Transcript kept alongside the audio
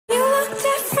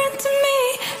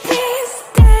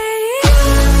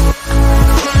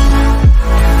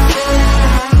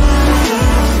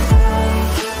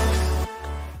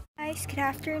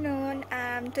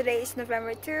Today is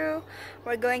November 2.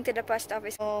 We're going to the post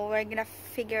office. So we're gonna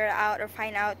figure out or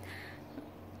find out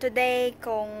today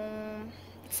kung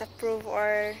it's approved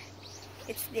or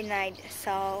it's denied.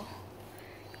 So,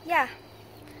 yeah.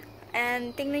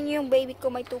 And tingnan nyo yung baby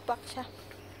ko, may tupak siya.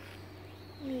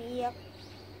 Umiiyak.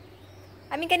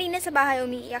 I mean, kanina sa bahay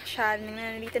umiiyak siya.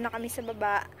 Nandito na kami sa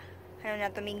baba. Ano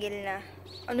na, tumigil na.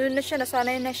 Ano na siya,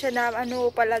 nasanay na siya na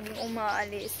palaging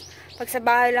umaalis. Pag sa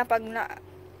bahay lang, pag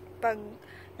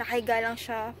nakahiga lang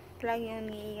siya, palaging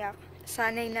umiiyak.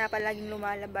 Sanay na palaging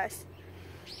lumalabas.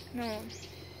 No.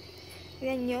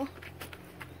 Yan nyo.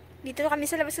 Dito kami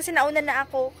sa labas kasi nauna na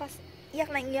ako. Kasi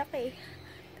iyak na iyak eh.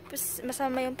 Tapos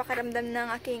masama yung pakiramdam ng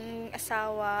aking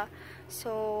asawa.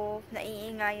 So,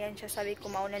 naiingayan siya. Sabi ko,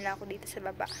 mauna na ako dito sa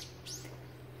baba.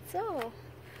 So,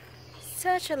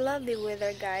 such a lovely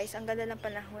weather, guys. Ang ganda ng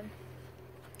panahon.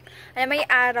 Ay, may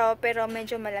araw, pero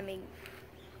medyo malamig.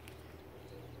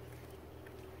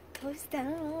 Goes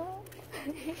down.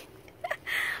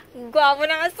 Gwapo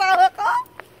ng asawa ko.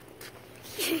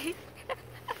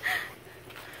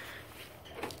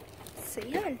 So,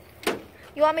 yun.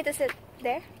 You want me to sit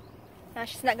there? No,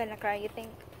 she's not gonna cry, you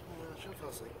think? She'll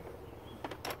fall asleep.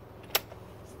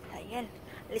 Ayan.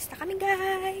 Alis na kami,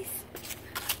 guys.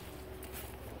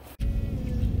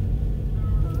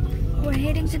 We're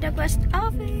heading to the post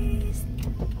office.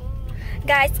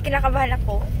 Guys, kinakabahan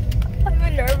ako. I'm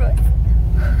nervous.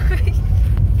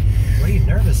 What are you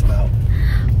nervous about?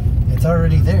 It's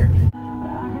already there.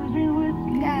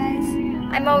 Guys,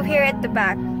 I'm over here at the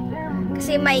back.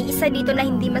 Kasi may isa dito na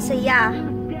hindi masaya.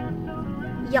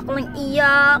 Iyak lang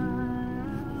iyak.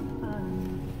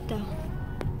 Ito.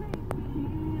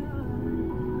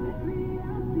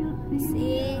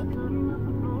 See?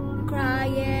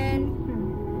 Crying.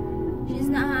 She's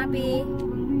not happy.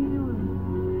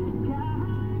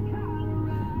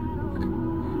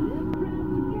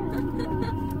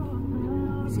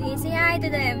 See, say hi to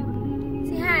them.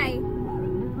 Say hi.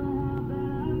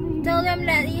 Tell them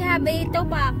that you have a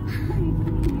topak.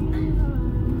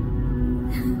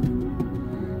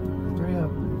 Hurry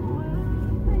up.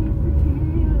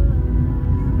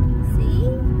 See?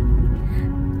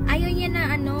 Ayaw niya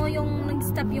na yung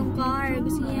nag-stop yung car.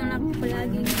 Gusto niya lang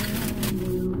palagi.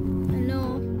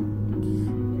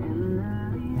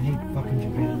 I hate fucking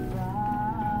Japan.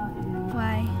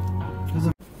 Why? Because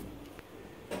of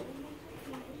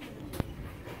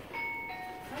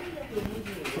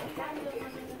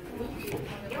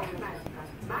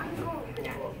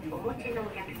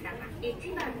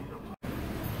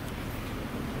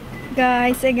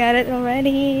Guys, I got it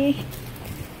already.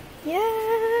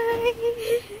 Yay!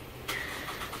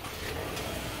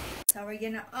 So we're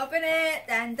gonna open it.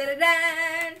 Dun, dun, dun,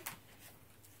 dun.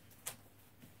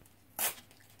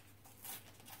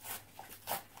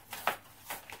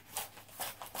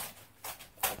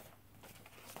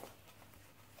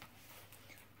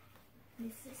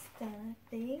 This is the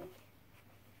thing.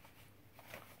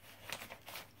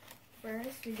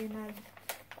 First, we're gonna.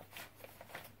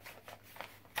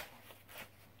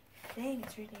 Dang,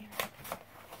 it's really hard.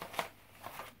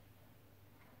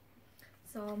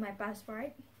 So, my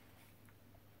passport.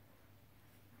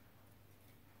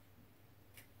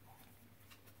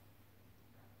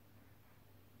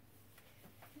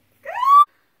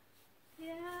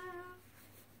 Yeah.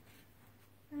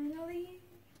 Finally.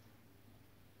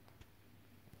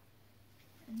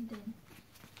 And then,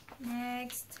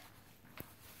 next.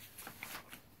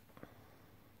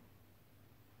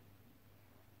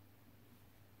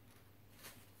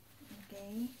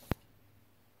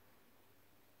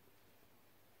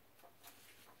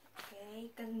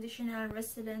 Okay, conditional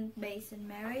resident based in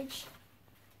marriage.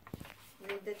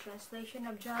 Read the translation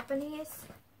of Japanese.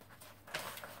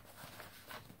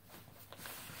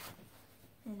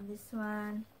 And this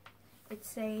one, it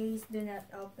says do not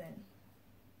open.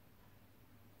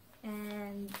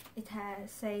 And it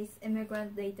says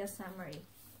immigrant data summary.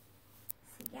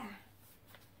 So yeah.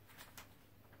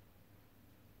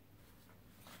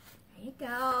 There you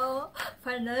go.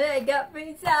 Finally, I got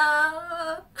visa.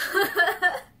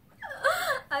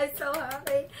 I'm so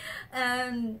happy.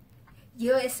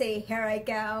 USA, here I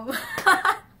come.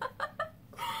 I'm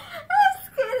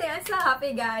just kidding. I'm so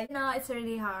happy, guys. No, it's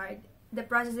really hard. The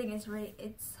processing is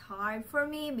it's hard for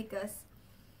me because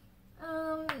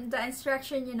the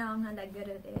instruction, I'm not that good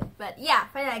at it. But yeah,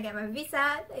 finally I got my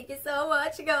visa. Thank you so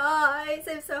much, guys.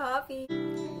 I'm so happy.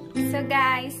 So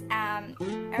guys,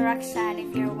 Roxanne,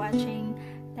 if you're watching,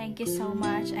 thank you so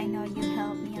much. I know you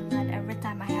help me a lot every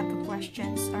time I have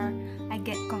questions or I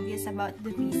get confused about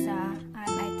the visa. I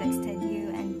texted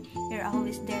you and you're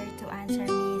always there to answer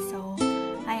me. So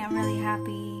I am really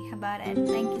happy about it.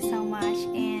 Thank you so much.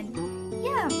 And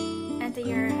yeah, and to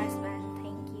your husband,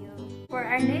 thank you. For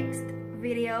our next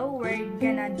video, we're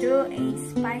gonna do a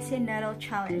spicy noodle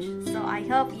challenge. So I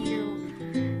hope you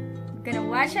gonna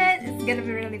watch it. It's gonna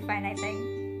be really fun, I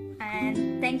think.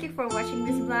 And thank you for watching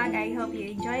this vlog. I hope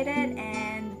you enjoyed it,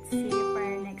 and see you for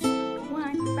our next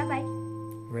one. Bye bye.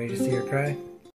 Ready to see her cry?